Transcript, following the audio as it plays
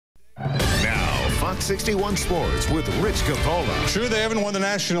Fox 61 Sports with Rich Capola. True, they haven't won the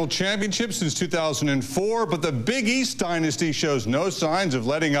national championship since 2004, but the Big East dynasty shows no signs of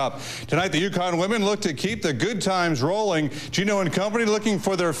letting up. Tonight, the UConn women look to keep the good times rolling. Gino and company looking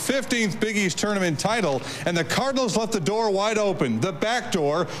for their 15th Big East tournament title, and the Cardinals left the door wide open. The back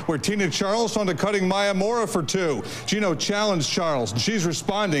door, where Tina Charles found a cutting Maya Mora for two. Gino challenged Charles, and she's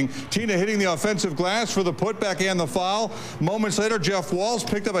responding. Tina hitting the offensive glass for the putback and the foul. Moments later, Jeff Walls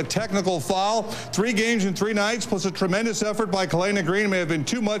picked up a technical foul. 3 games in 3 nights, plus a tremendous effort by Kalena Green. May have been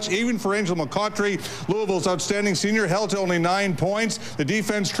too much, even for Angel McCautry. Louisville's outstanding senior held to only 9 points. The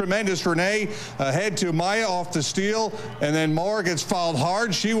defense tremendous. Renee ahead to Maya off the steal, and then Moore gets fouled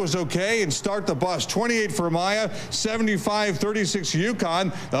hard. She was okay and start the bus. 28 for Maya, 75-36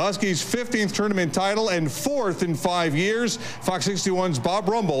 UConn. The Huskies' 15th tournament title and 4th in 5 years. Fox 61's Bob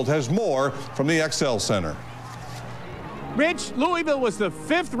Rumbold has more from the XL Center. Rich, Louisville was the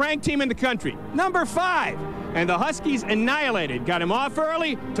 5th ranked team in the country, number 5. And the Huskies annihilated, got them off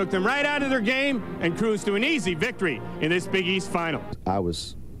early, took them right out of their game, and cruised to an easy victory in this Big East final. I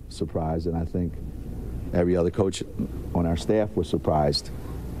was surprised, and I think every other coach on our staff was surprised.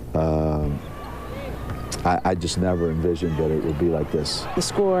 I just never envisioned that it would be like this. The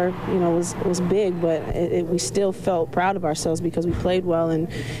score, was big, but we still felt proud of ourselves because we played well and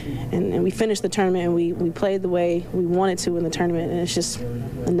we finished the tournament and we played the way we wanted to in the tournament, and it's just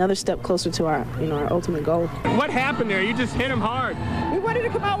another step closer to our, our ultimate goal. What happened there? You just hit them hard. We wanted to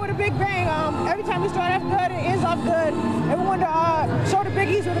come out with a big bang. Every time we start off good, it ends off good. And we wanted to show the Big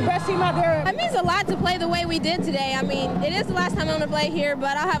East we're the best team out there. It means a lot to play the way we did today. I mean, it is the last time I'm going to play here,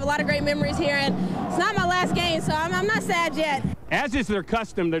 but I'll have a lot of great memories here, and it's not my last game, so I'm not sad yet. As is their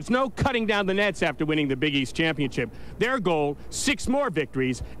custom, there's no cutting down the nets after winning the Big East championship. Their goal, 6 more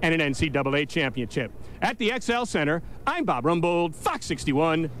victories and an NCAA championship. At the XL Center, I'm Bob Rumbold, Fox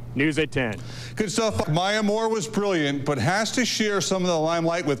 61, News at 10. Good stuff. Maya Moore was brilliant, but has to share some of the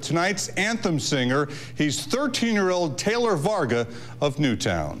limelight with tonight's anthem singer. He's 13-year-old Taylor Varga of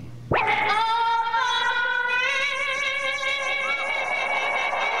Newtown.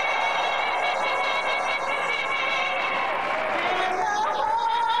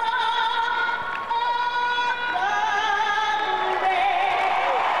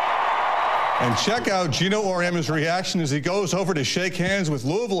 And check out Gino Auriemma's reaction as he goes over to shake hands with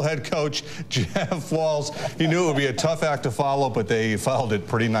Louisville head coach Jeff Walls. He knew it would be a tough act to follow, but they followed it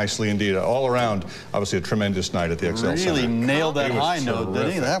pretty nicely indeed. All around, obviously a tremendous night at the XL Center. Really nailed that high note,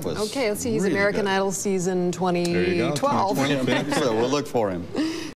 didn't he? That was okay. Let's see. He's really American good. Idol season 2012. So we'll look for him.